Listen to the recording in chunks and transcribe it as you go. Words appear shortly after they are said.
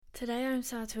Today I'm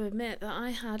sad to admit that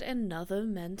I had another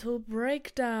mental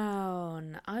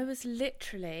breakdown. I was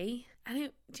literally, do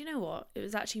you know what? It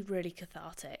was actually really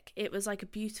cathartic. It was like a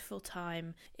beautiful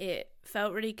time. It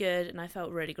felt really good and I felt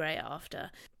really great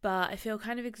after. But I feel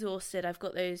kind of exhausted. I've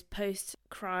got those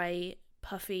post-cry,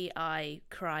 puffy eye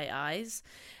cry eyes.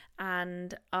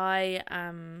 And I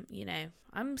am,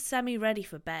 I'm semi-ready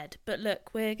for bed. But look,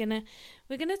 we're gonna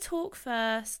talk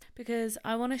first because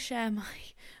I want to share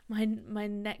my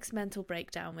next mental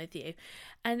breakdown with you.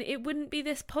 And it wouldn't be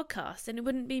this podcast and it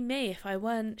wouldn't be me if I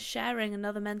weren't sharing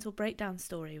another mental breakdown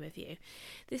story with you.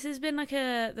 This has been like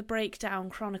the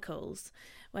breakdown chronicles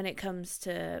when it comes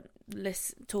to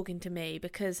talking to me,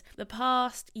 because the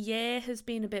past year has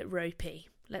been a bit ropey.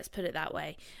 Let's put it that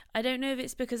way. I don't know if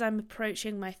it's because I'm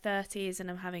approaching my 30s and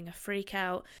I'm having a freak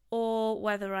out, or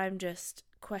whether I'm just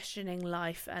questioning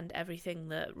life and everything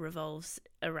that revolves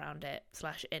around it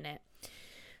 / in it.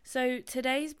 So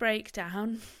today's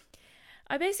breakdown,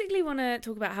 I basically want to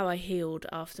talk about how I healed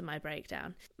after my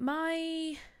breakdown.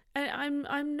 I'm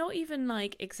not even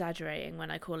like exaggerating when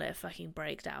I call it a fucking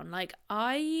breakdown. Like,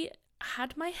 I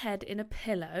had my head in a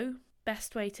pillow,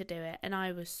 best way to do it, and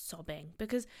I was sobbing,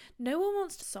 because no one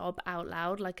wants to sob out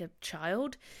loud like a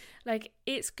child. Like,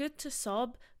 it's good to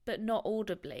sob but not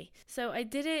audibly. So I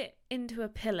did it into a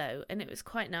pillow and it was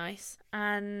quite nice.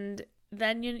 And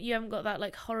then you haven't got that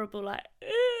like horrible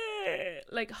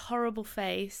horrible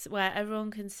face where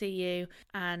everyone can see you,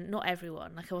 and not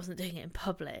everyone, like I wasn't doing it in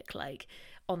public, like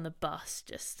on the bus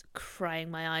just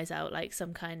crying my eyes out like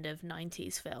some kind of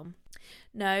 90s film.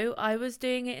 No, I was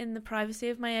doing it in the privacy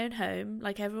of my own home,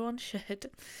 like everyone should.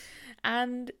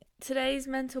 And today's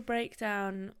mental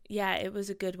breakdown, yeah, it was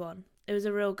a good one. It was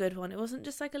a real good one. It wasn't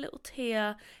just like a little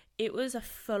tear. It was a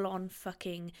full-on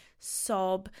fucking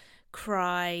sob,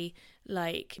 cry,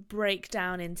 like break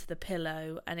down into the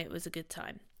pillow, and it was a good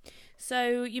time.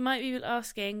 So you might be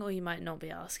asking, or you might not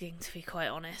be asking, to be quite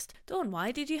honest, Dawn,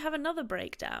 why did you have another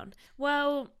breakdown?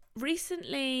 Well,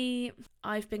 recently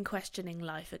I've been questioning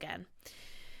life again.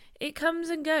 It comes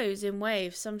and goes in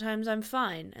waves. Sometimes I'm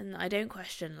fine and I don't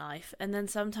question life, and then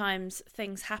sometimes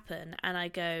things happen and I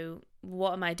go,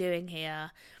 what am I doing here?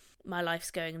 My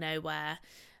life's going nowhere.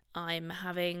 I'm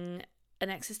having an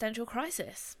existential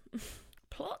crisis.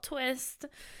 Plot twist.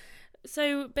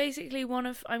 So basically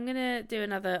I'm going to do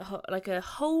a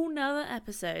whole nother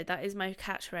episode. That is my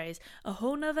catchphrase. A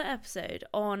whole nother episode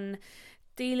on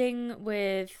dealing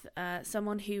with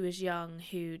someone who was young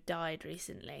who died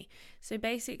recently. So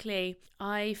basically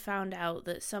I found out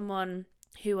that someone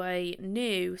who I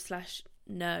knew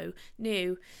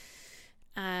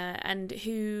and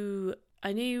who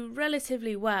I knew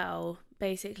relatively well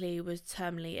basically was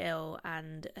terminally ill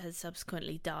and has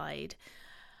subsequently died.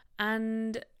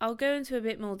 And I'll go into a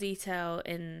bit more detail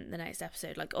in the next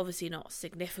episode, like obviously not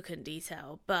significant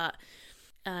detail, but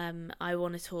I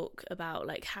want to talk about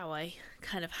like how I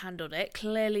kind of handled it.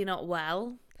 Clearly not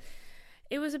well.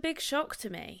 It was a big shock to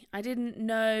me. I didn't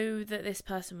know that this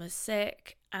person was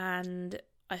sick, and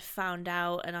I found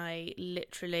out and I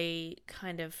literally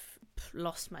kind of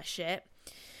lost my shit.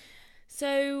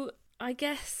 So I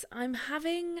guess I'm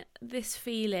having this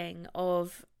feeling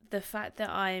of the fact that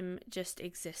I'm just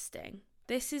existing.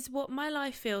 This is what my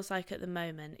life feels like at the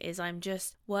moment, is I'm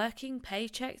just working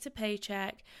paycheck to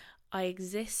paycheck. I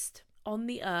exist on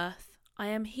the earth. I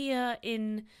am here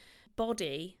in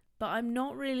body, but I'm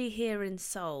not really here in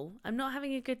soul. I'm not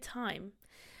having a good time.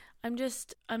 I'm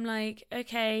like,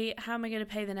 okay, how am I going to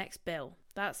pay the next bill?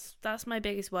 That's my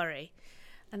biggest worry.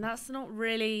 And that's not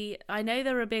really, I know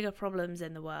there are bigger problems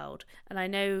in the world, and I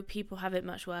know people have it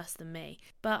much worse than me,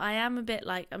 but I am a bit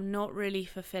like, I'm not really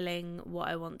fulfilling what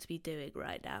I want to be doing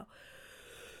right now.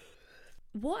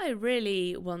 What I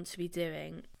really want to be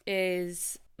doing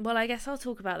is, well, I guess I'll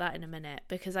talk about that in a minute,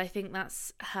 because I think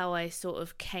that's how I sort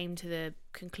of came to the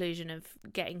conclusion of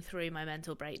getting through my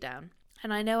mental breakdown.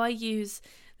 And I know I use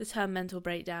the term mental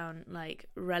breakdown like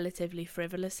relatively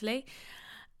frivolously,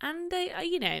 and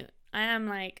I am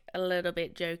like a little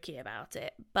bit jokey about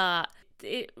it, but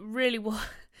it really was,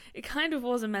 it kind of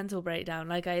was a mental breakdown.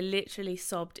 Like, I literally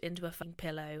sobbed into a fucking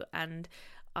pillow and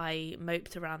I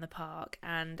moped around the park,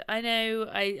 and I know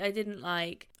I didn't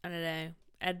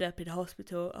end up in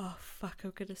hospital. Oh fuck,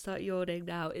 I'm gonna start yawning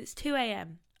now. It's 2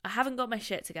 a.m. I haven't got my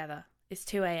shit together. It's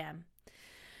 2 a.m.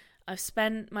 I've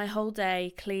spent my whole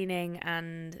day cleaning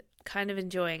and kind of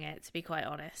enjoying it, to be quite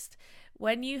honest.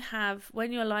 When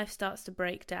your life starts to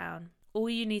break down, all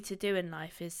you need to do in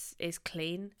life is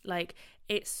clean. Like,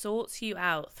 it sorts you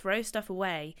out. Throw stuff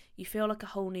away. You feel like a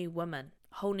whole new woman,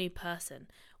 a whole new person,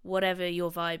 whatever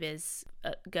your vibe is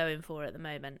going for at the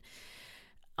moment.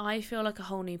 I feel like a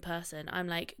whole new person. I'm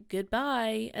like,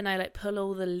 goodbye. And I like pull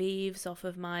all the leaves off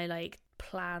of my like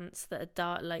plants that are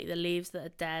dark, like the leaves that are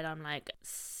dead. I'm like,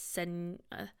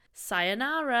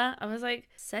 sayonara. I was like,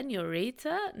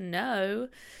 senorita? No.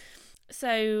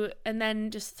 So, and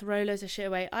then just throw loads of shit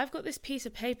away. I've got this piece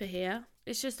of paper here.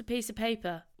 It's just a piece of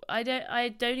paper. I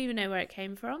don't even know where it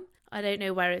came from. I don't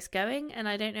know where it's going, and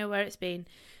I don't know where it's been.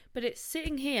 But it's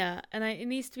sitting here, and it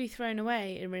needs to be thrown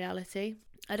away in reality.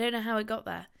 I don't know how it got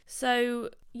there. So,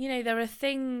 you know, there are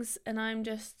things, and I'm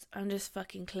just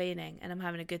fucking cleaning, and I'm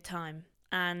having a good time.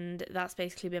 And that's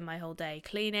basically been my whole day.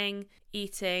 Cleaning,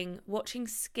 eating, watching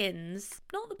Skins.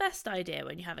 Not the best idea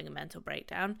when you're having a mental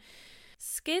breakdown.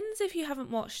 Skins, if you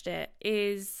haven't watched it,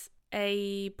 is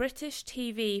a British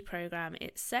TV programme.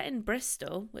 It's set in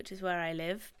Bristol, which is where I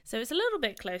live. So it's a little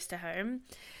bit close to home.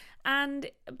 And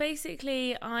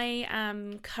basically, I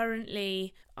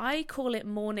call it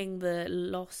mourning the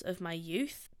loss of my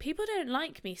youth. People don't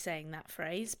like me saying that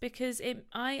phrase because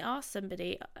I asked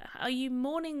somebody, are you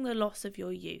mourning the loss of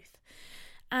your youth?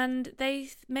 And they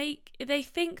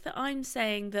think that I'm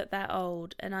saying that they're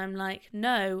old. And I'm like,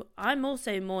 no, I'm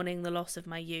also mourning the loss of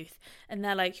my youth. And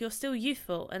they're like, you're still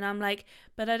youthful. And I'm like,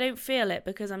 but I don't feel it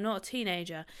because I'm not a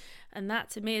teenager. And that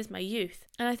to me is my youth.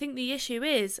 And I think the issue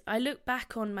is I look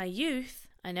back on my youth.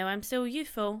 I know I'm still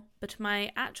youthful, but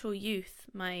my actual youth,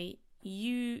 my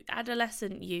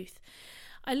adolescent youth,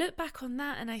 I look back on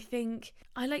that and I think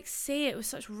I like see it with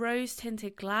such rose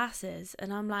tinted glasses.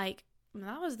 And I'm like,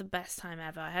 that was the best time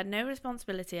ever. I had no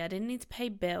responsibility. I didn't need to pay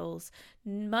bills.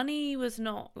 Money was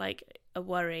not like a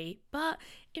worry. But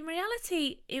in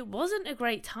reality, it wasn't a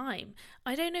great time.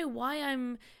 I don't know why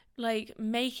I'm like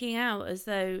making out as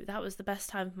though that was the best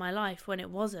time of my life when it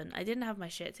wasn't. I didn't have my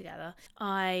shit together.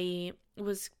 I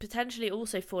was potentially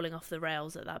also falling off the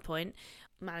rails at that point.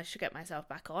 Managed to get myself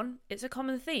back on. It's a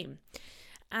common theme.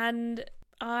 And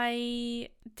I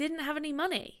didn't have any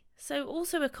money. So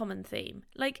also a common theme.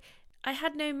 Like, I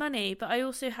had no money, but I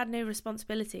also had no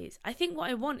responsibilities. I think what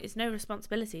I want is no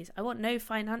responsibilities. I want no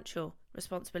financial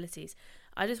responsibilities.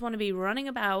 I just want to be running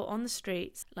about on the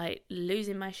streets, like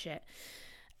losing my shit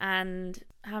and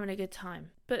having a good time.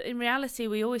 But in reality,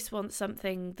 we always want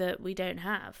something that we don't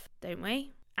have, don't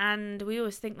we? And we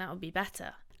always think that would be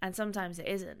better. And sometimes it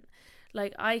isn't.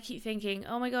 Like, I keep thinking,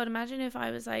 oh my God, imagine if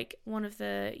I was like one of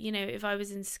the, you know, if I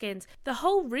was in Skins. The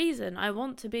whole reason I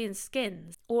want to be in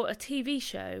Skins or a TV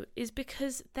show is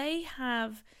because they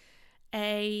have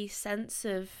a sense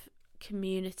of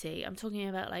community. I'm talking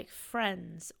about like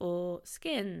Friends or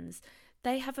Skins.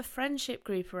 They have a friendship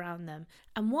group around them.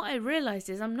 And what I realised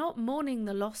is I'm not mourning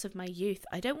the loss of my youth.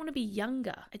 I don't want to be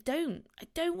younger. I don't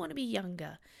want to be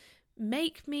younger.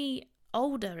 Make me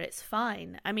older, it's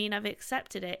fine. I mean, I've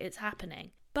accepted it, it's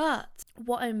happening. But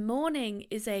what I'm mourning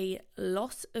is a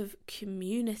loss of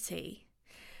community.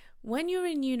 When you're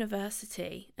in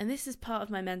university, and this is part of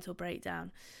my mental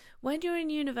breakdown, when you're in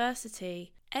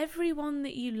university, everyone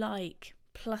that you like,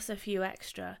 plus a few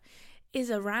extra, is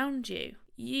around you.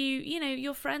 You know,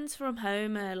 your friends from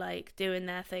home are like doing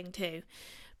their thing too.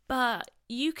 But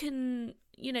you can,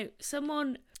 you know,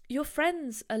 your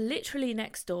friends are literally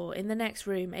next door in the next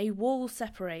room. A wall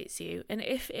separates you. And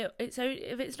if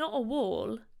it's not a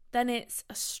wall, then it's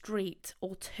a street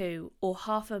or two or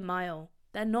half a mile.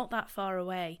 They're not that far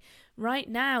away. Right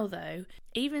now, though,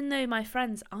 even though my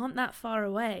friends aren't that far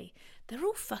away, they're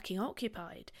all fucking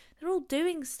occupied. They're all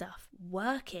doing stuff,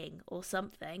 working or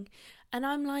something. And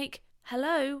I'm like,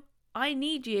 hello, I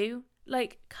need you.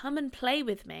 Like, come and play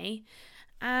with me.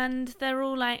 And they're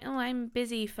all like, oh, I'm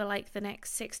busy for like the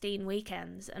next 16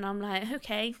 weekends. And I'm like,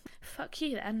 okay, fuck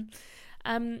you then.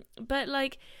 But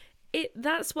like,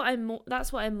 that's what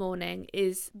I'm mourning,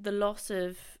 is the loss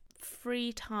of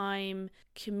free time,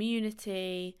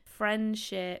 community,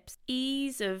 friendships,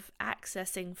 ease of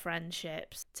accessing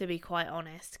friendships, to be quite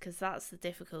honest, because that's the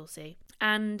difficulty.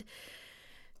 And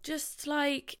just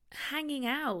like hanging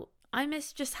out. I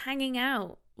miss just hanging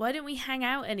out. Why don't we hang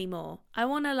out anymore? I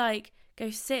want to like go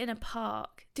sit in a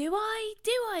park. Do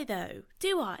I though?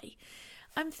 Do I?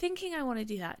 I'm thinking I want to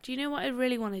do that. Do you know what I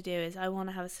really want to do is I want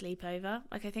to have a sleepover.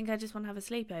 Like, I think I just want to have a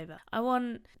sleepover.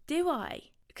 Do I?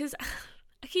 Because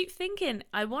I keep thinking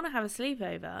I want to have a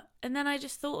sleepover, and then I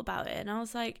just thought about it and I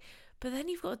was like, but then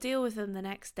you've got to deal with them the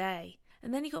next day.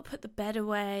 And then you got to put the bed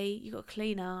away, you got to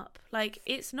clean up. Like,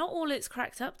 it's not all it's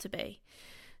cracked up to be.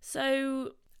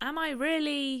 So am I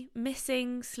really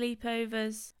missing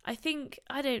sleepovers? I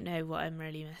don't know what I'm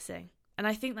really missing. And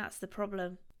I think that's the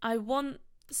problem. I want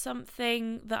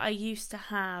something that I used to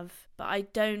have, but I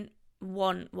don't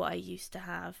want what I used to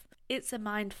have. It's a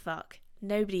mind fuck.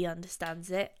 Nobody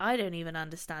understands it. I don't even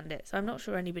understand it. So I'm not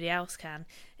sure anybody else can,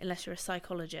 unless you're a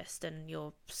psychologist and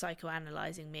you're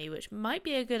psychoanalyzing me, which might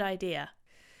be a good idea.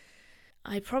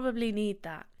 I probably need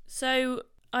that. So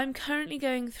I'm currently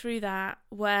going through that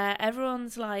where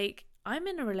everyone's like, I'm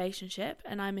in a relationship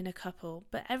and I'm in a couple,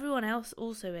 but everyone else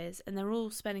also is, and they're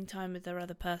all spending time with their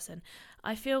other person.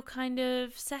 I feel kind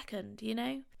of second, you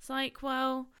know? It's like,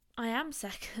 well, I am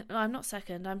second. I'm not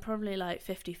second. I'm probably like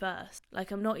 51st.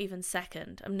 Like, I'm not even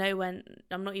second. I'm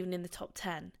not even in the top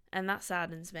 10. And that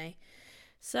saddens me.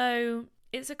 So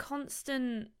it's a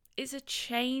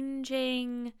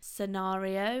changing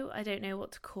scenario. I don't know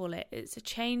what to call it.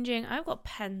 I've got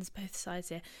pens both sides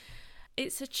here.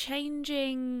 It's a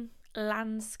changing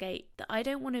landscape that I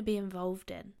don't want to be involved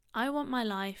in. I want my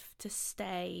life to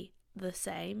stay the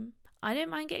same. I don't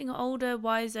mind getting older,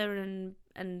 wiser, and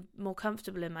more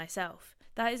comfortable in myself.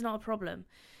 That is not a problem.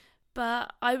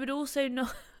 But I would also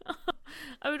not...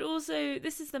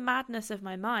 this is the madness of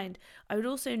my mind. I would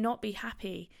also not be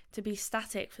happy to be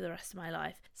static for the rest of my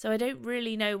life. So I don't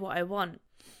really know what I want.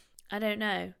 I don't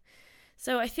know.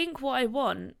 So I think what I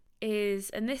want is,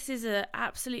 and this is an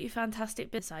absolutely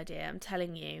fantastic business idea, I'm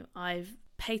telling you, I've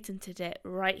patented it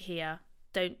right here.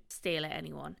 Don't steal it,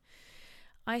 anyone.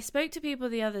 I spoke to people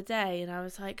the other day and I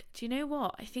was like, do you know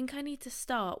what? I think I need to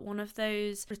start one of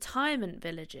those retirement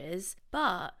villages,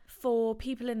 but for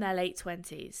people in their late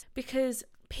 20s, because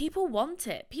people want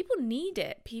it. People need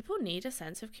it. People need a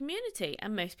sense of community,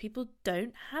 and most people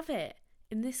don't have it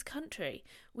in this country.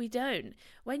 We don't.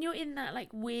 When you're in that like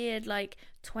weird like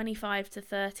 25 to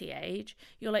 30 age,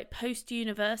 you're like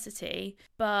post-university,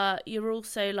 but you're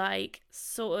also like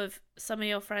sort of, some of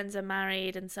your friends are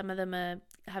married and some of them are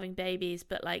having babies,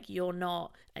 but like you're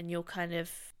not, and you're kind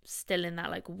of still in that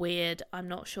like weird, I'm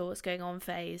not sure what's going on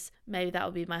phase. Maybe that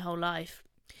will be my whole life.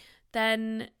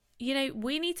 Then, you know,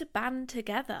 we need to band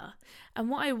together. And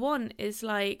what I want is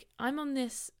like, I'm on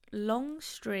this long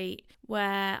street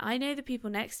where I know the people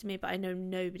next to me, but I know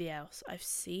nobody else. I've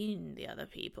seen the other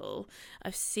people.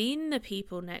 I've seen the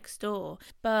people next door,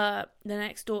 but the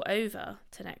next door over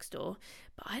to next door,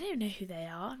 but I don't know who they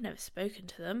are. I've never spoken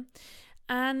to them.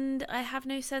 And I have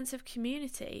no sense of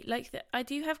community. Like, I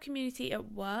do have community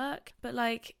at work, but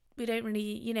like, we don't really,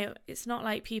 you know, it's not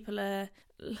like people are,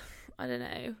 I don't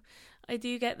know. I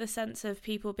do get the sense of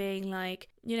people being like,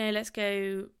 you know, let's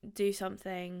go do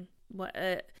something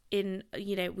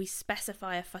we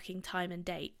specify a fucking time and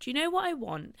date. Do you know what I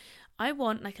want? I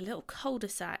want like a little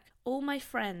cul-de-sac. All my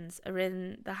friends are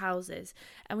in the houses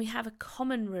and we have a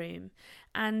common room,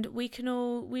 and we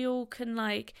all can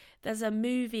like, there's a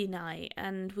movie night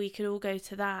and we could all go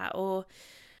to that, or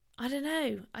I don't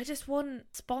know. I just want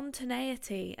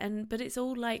spontaneity, but it's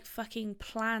all like fucking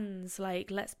plans. Like,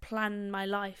 let's plan my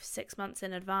life 6 months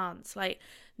in advance. Like,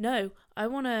 no, I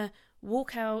want to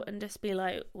walk out and just be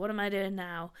like, what am I doing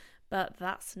now? But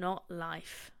that's not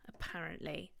life,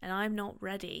 apparently. And I'm not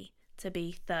ready to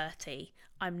be 30.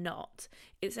 I'm not.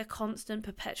 It's a constant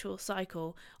perpetual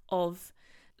cycle of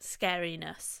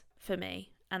scariness for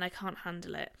me, and I can't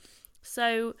handle it.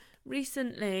 So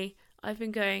recently I've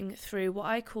been going through what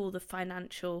I call the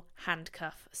financial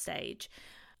handcuff stage.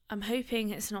 I'm hoping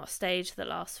it's not a stage that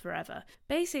lasts forever.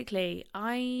 Basically,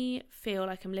 I feel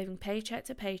like I'm living paycheck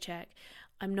to paycheck.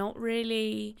 I'm not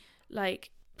really like,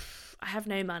 I have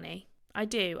no money. I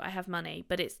have money,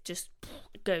 but it's just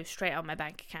goes straight out my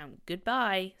bank account.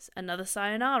 Goodbye. Another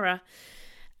sayonara.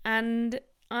 And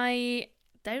I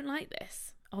don't like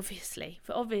this, obviously,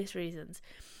 for obvious reasons.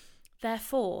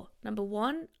 Therefore, number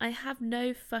one, I have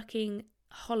no fucking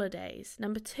holidays.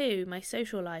 Number two, my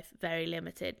social life, very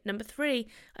limited. Number three,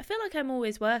 I feel like I'm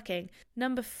always working.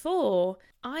 Number four,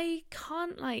 I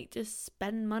can't like just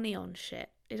spend money on shit.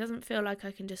 It doesn't feel like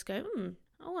I can just go,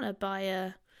 I want to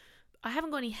buy I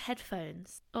haven't got any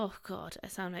headphones. Oh God, I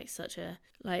sound like such a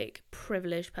like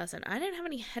privileged person. I don't have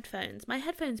any headphones. My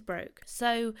headphones broke.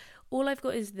 So all I've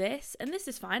got is this, and this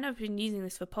is fine. I've been using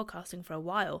this for podcasting for a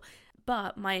while,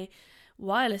 but my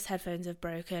wireless headphones have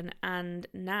broken, and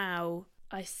now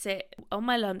I sit on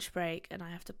my lunch break and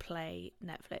I have to play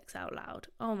Netflix out loud.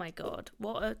 Oh my God,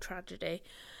 what a tragedy.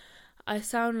 I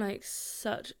sound like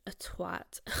such a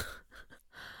twat.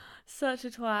 Such a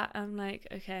twat. I'm like,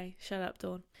 okay, shut up,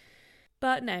 Dawn.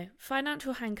 But no,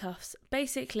 financial handcuffs.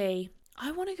 Basically,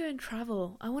 I want to go and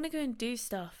travel. I want to go and do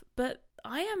stuff. But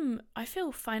I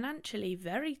feel financially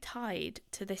very tied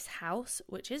to this house,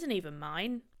 which isn't even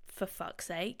mine, for fuck's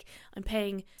sake. I'm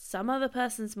paying some other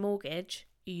person's mortgage.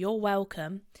 You're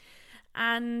welcome.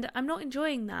 And I'm not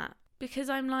enjoying that, because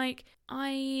I'm like,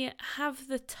 I have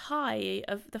the tie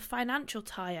of the financial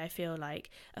tie, I feel like,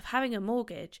 of having a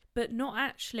mortgage, but not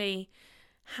actually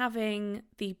having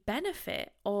the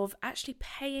benefit of actually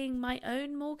paying my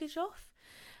own mortgage off.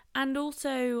 And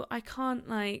also, I can't,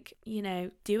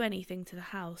 do anything to the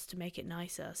house to make it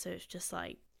nicer. So it's just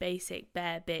like basic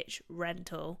bare bitch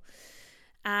rental.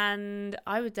 And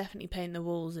I would definitely paint the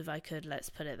walls if I could, let's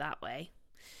put it that way.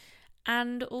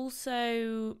 And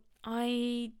also,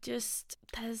 it's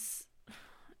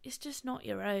just not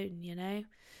your own,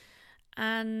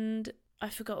 And I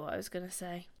forgot what I was going to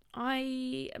say.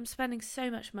 I am spending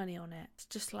so much money on it. It's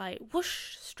just like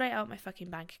whoosh, straight out my fucking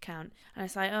bank account. And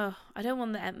it's like, oh, I don't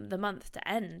want the month to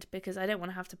end because I don't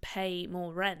want to have to pay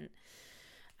more rent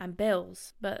and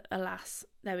bills. But alas,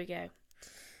 there we go.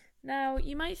 Now,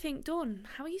 you might think, Dawn,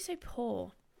 how are you so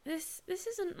poor? This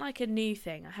isn't like a new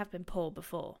thing. I have been poor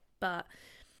before, but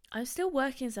I'm still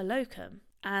working as a locum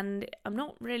and I'm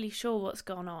not really sure what's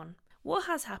gone on. What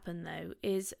has happened, though,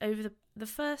 is over the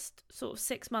first sort of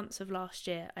 6 months of last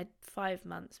year, 5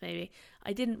 months maybe,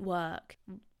 I didn't work.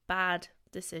 Bad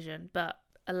decision, but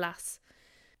alas,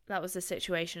 that was the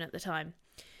situation at the time.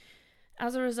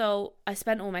 As a result, I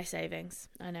spent all my savings.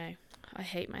 I know, I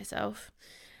hate myself.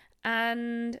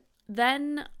 And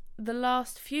then the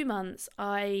last few months,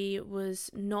 I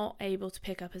was not able to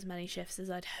pick up as many shifts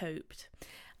as I'd hoped.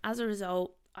 As a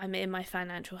result, I'm in my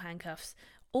financial handcuffs.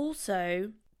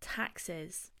 Also,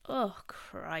 taxes. Oh,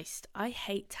 Christ. I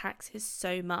hate taxes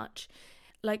so much.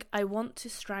 Like, I want to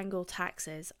strangle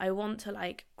taxes. I want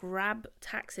to, grab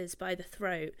taxes by the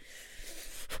throat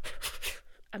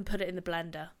and put it in the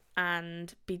blender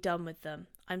and be done with them.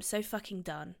 I'm so fucking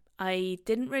done. I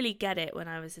didn't really get it when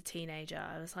I was a teenager.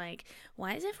 I was like,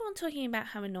 why is everyone talking about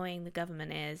how annoying the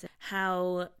government is?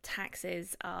 How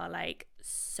taxes are,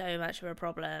 so much of a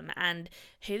problem? And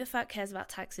who the fuck cares about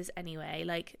taxes anyway?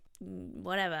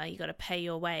 Whatever, you got to pay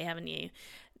your way, haven't you?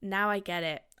 Now I get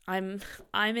it. I'm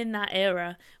in that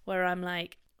era where I'm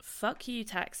like, fuck you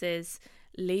taxes,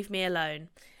 leave me alone.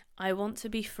 I want to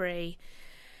be free.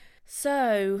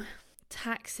 So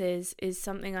taxes is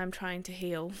something I'm trying to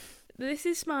heal. This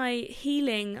is my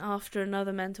healing after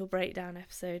another mental breakdown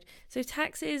episode. So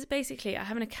taxes, basically, I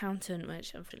have an accountant,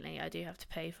 which unfortunately I do have to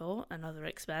pay for, another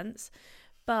expense.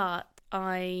 But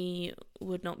I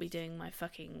would not be doing my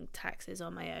fucking taxes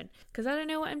on my own because I don't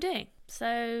know what I'm doing.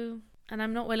 So, and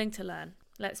I'm not willing to learn.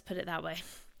 Let's put it that way.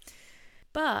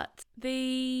 But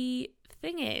the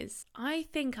thing is, I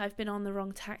think I've been on the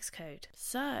wrong tax code.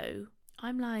 So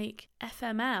I'm like,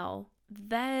 FML,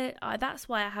 that's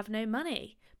why I have no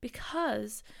money.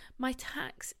 Because my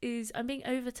tax is, I'm being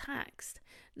overtaxed.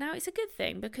 Now, it's a good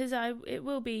thing because it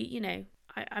will be,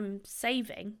 I'm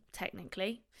saving,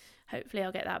 technically. Hopefully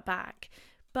I'll get that back.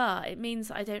 But it means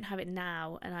I don't have it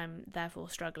now and I'm therefore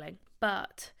struggling.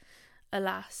 But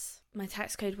alas, my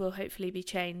tax code will hopefully be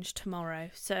changed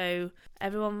tomorrow. So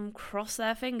everyone cross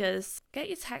their fingers. Get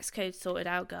your tax code sorted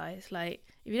out, guys. If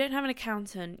you don't have an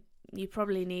accountant, you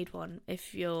probably need one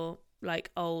if you're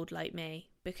old like me.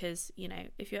 Because,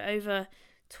 if you're over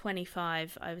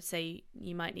 25, I would say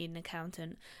you might need an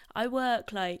accountant. I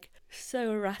work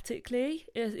so erratically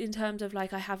in terms of I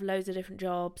have loads of different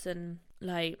jobs and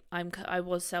I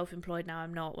was self-employed, now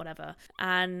I'm not, whatever.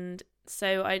 And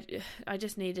so I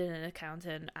just needed an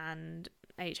accountant, and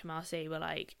HMRC were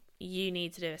like, you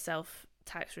need to do a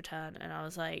self-tax return. And I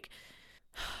was like,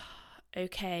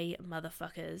 okay,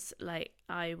 motherfuckers,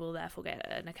 I will therefore get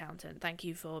an accountant. Thank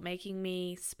you for making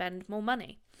me spend more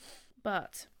money.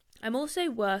 But I'm also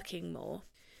working more.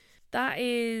 That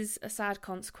is a sad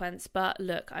consequence, but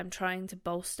look, I'm trying to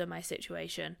bolster my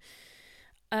situation.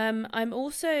 I'm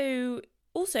also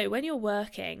when you're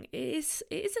working, it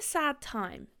is a sad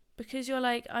time because you're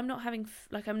I am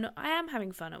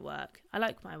having fun at work. I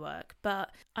like my work,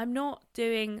 but I'm not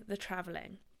doing the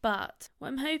traveling. But what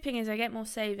I'm hoping is I get more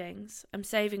savings. I'm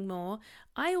saving more.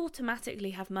 I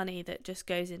automatically have money that just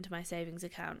goes into my savings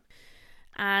account.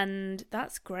 And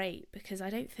that's great because I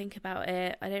don't think about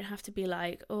it. I don't have to be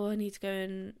like, oh, I need to go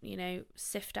and,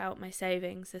 sift out my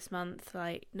savings this month.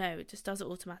 No, it just does it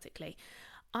automatically.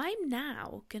 I'm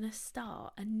now going to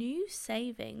start a new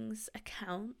savings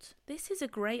account. This is a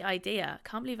great idea.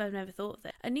 Can't believe I've never thought of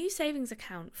it. A new savings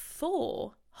account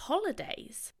for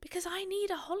holidays, because I need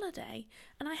a holiday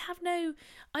and I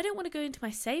don't want to go into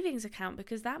my savings account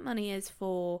because that money is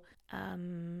for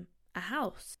a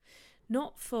house,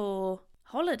 not for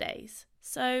holidays.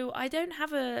 So I don't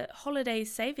have a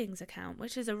holidays savings account,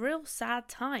 which is a real sad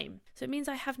time. So it means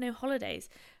I have no holidays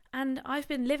and I've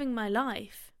been living my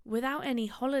life without any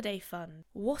holiday fund.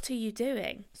 What are you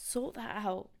doing? Sort that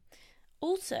out.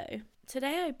 Also,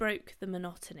 today I broke the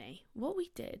monotony. What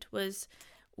we did was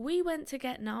we went to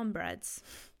get naan breads.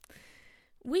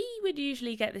 we would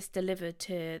usually get this delivered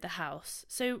to the house.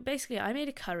 So basically, I made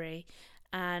a curry,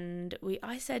 and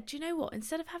I said, do you know what?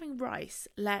 Instead of having rice,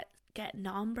 let's get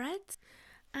naan bread.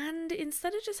 And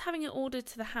instead of just having it ordered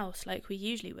to the house like we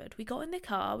usually would, we got in the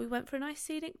car, we went for a nice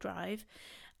scenic drive,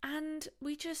 and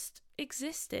we just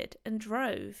existed and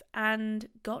drove and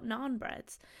got naan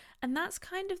breads. And that's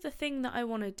kind of the thing that I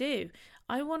want to do.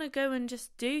 I want to go and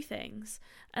just do things.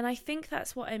 And I think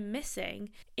that's what I'm missing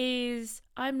is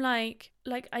I'm like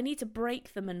I need to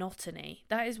break the monotony.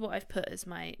 That is what I've put as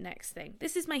my next thing.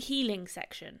 This is my healing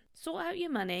section. Sort out your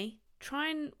money, try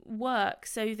and work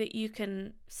so that you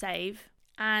can save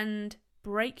and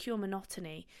break your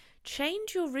monotony.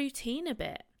 Change your routine a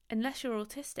bit, unless you're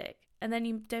autistic. And then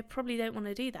you probably don't want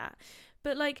to do that.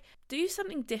 But like, do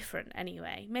something different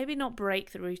anyway. Maybe not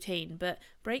break the routine, but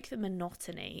break the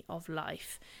monotony of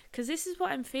life. Because this is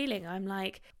what I'm feeling. I'm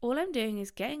like, all I'm doing is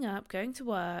getting up, going to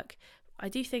work. I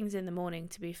do things in the morning,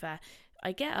 to be fair.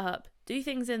 I get up, do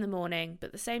things in the morning,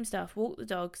 but the same stuff. Walk the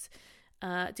dogs,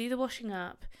 do the washing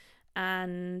up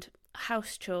and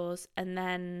house chores, and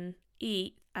then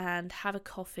eat and have a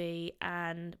coffee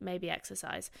and maybe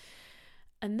exercise.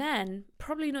 And then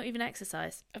probably not even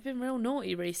exercise. I've been real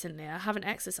naughty recently. I haven't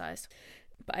exercised,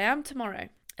 but I am tomorrow.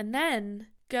 And then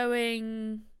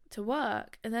going to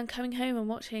work and then coming home and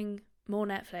watching more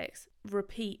Netflix,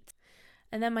 repeat.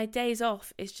 And then my days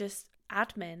off is just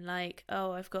admin. Like,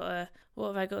 oh, what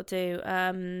have I got to do?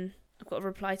 I've got to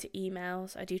reply to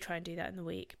emails. I do try and do that in the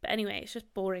week. But anyway, it's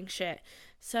just boring shit.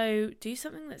 So do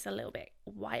something that's a little bit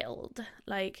wild.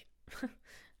 Like,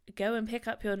 go and pick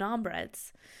up your naan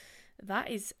breads.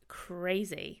 That is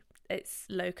crazy. It's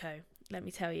loco, let me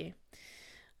tell you.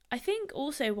 I think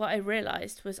also what I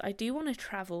realised was I do want to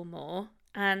travel more,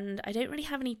 and I don't really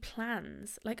have any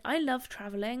plans. Like, I love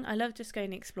travelling. I love just going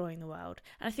and exploring the world.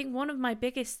 And I think one of my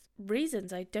biggest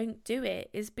reasons I don't do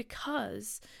it is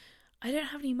because I don't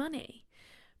have any money.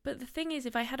 But the thing is,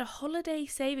 if I had a holiday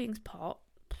savings pot,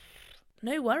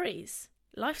 no worries.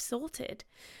 Life's sorted.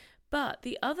 But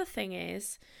the other thing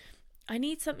is, I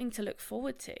need something to look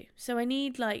forward to. So I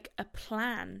need like a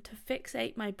plan to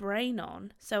fixate my brain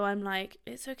on. So I'm like,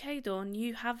 it's okay, Dawn,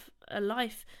 you have a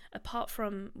life apart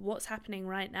from what's happening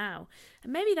right now.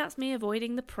 And maybe that's me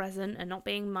avoiding the present and not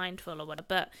being mindful or whatever.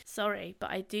 But sorry, but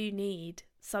I do need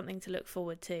something to look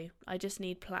forward to. I just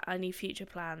need I need future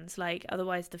plans. Like,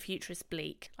 otherwise the future is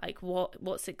bleak. Like,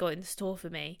 what's it got in store for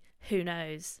me? Who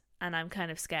knows? And I'm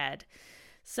kind of scared.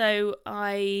 So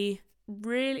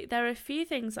there are a few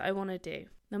things that I want to do.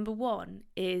 Number one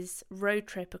is road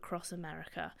trip across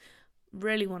America.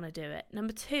 Really want to do it.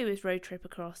 Number two is road trip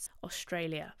across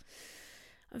Australia.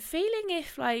 I'm feeling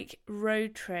if like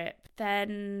road trip,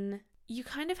 then you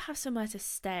kind of have somewhere to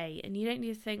stay and you don't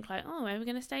need to think like, oh, where are we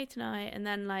going to stay tonight? And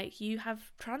then like you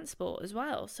have transport as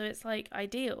well. So it's like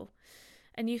ideal.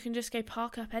 And you can just go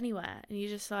park up anywhere. And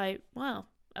you're just like, well,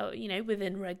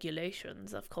 within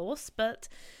regulations, of course, but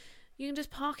you can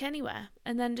just park anywhere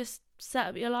and then just set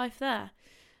up your life there.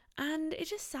 And it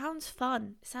just sounds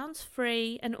fun. It sounds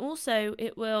free. And also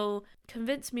it will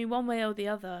convince me one way or the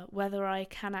other whether I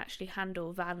can actually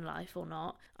handle van life or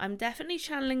not. I'm definitely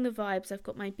channeling the vibes. I've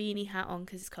got my beanie hat on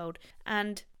because it's cold.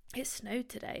 And it snowed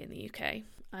today in the UK.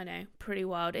 I know, pretty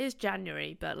wild. It is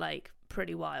January, but like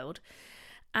pretty wild.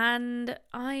 And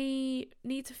I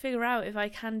need to figure out if I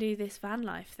can do this van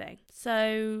life thing.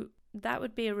 So that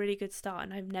would be a really good start.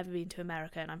 And I've never been to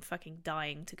America and I'm fucking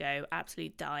dying to go.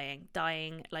 Absolutely dying.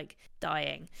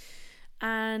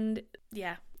 And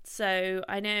yeah, so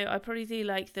I know I probably do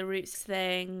like the roots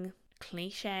thing.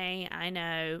 Cliche, I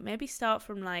know. Maybe start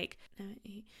from like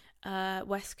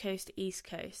West Coast, East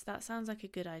Coast. That sounds like a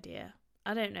good idea.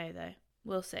 I don't know though.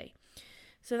 We'll see.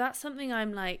 So that's something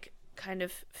I'm like kind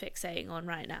of fixating on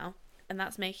right now. And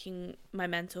that's making my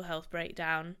mental health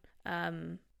breakdown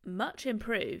much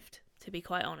improved, to be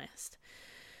quite honest.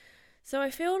 So I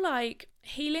feel like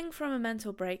healing from a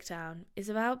mental breakdown is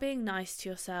about being nice to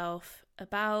yourself,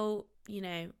 about,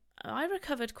 I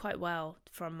recovered quite well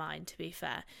from mine, to be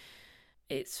fair.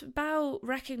 It's about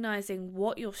recognizing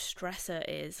what your stressor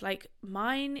is. Like,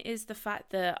 mine is the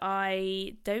fact that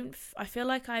I feel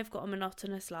like I've got a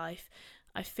monotonous life.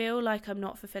 I feel like I'm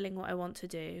not fulfilling what I want to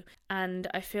do. And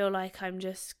I feel like I'm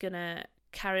just gonna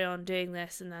carry on doing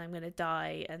this and then I'm going to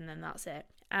die and then that's it.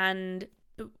 And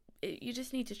you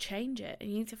just need to change it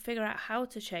and you need to figure out how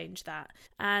to change that.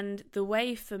 And the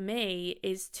way for me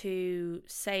is to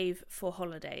save for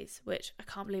holidays, which I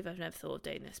can't believe I've never thought of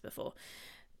doing this before,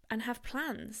 and have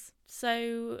plans.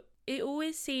 So it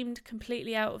always seemed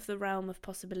completely out of the realm of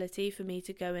possibility for me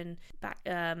to go and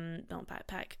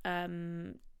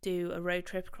do a road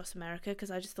trip across America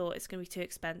because I just thought it's going to be too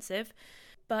expensive.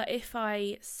 But if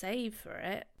I save for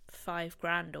it,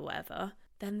 $5,000 or whatever,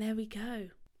 then there we go.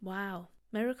 Wow.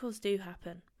 Miracles do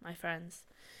happen, my friends.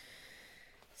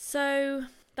 So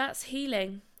that's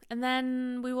healing. And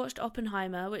then we watched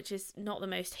Oppenheimer, which is not the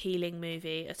most healing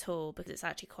movie at all because it's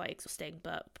actually quite exhausting,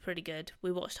 but pretty good.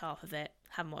 We watched half of it,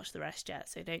 haven't watched the rest yet,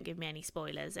 so don't give me any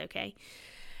spoilers, okay?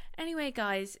 Anyway,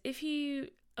 guys, if you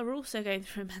are also going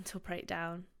through a mental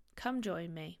breakdown, come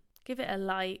join me. Give it a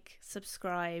like,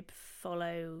 subscribe,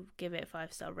 follow, give it a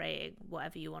 5-star rating,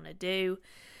 whatever you want to do.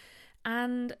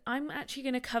 And I'm actually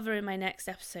going to cover in my next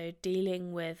episode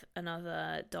dealing with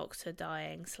another doctor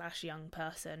dying / young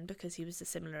person because he was a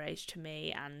similar age to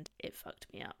me and it fucked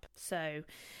me up. So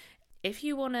if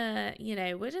you want to,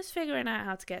 we're just figuring out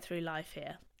how to get through life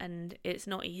here and it's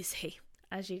not easy,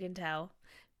 as you can tell.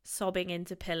 Sobbing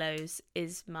into pillows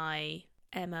is my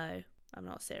MO. I'm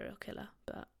not a serial killer,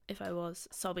 but if I was,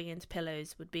 sobbing into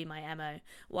pillows would be my MO.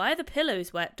 Why are the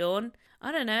pillows wet, Dawn?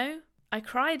 I don't know. I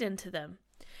cried into them.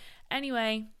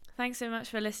 Anyway, thanks so much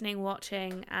for listening,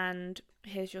 watching, and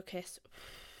here's your kiss.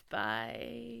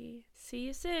 Bye. See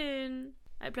you soon.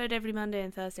 I upload every Monday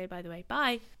and Thursday, by the way.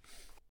 Bye.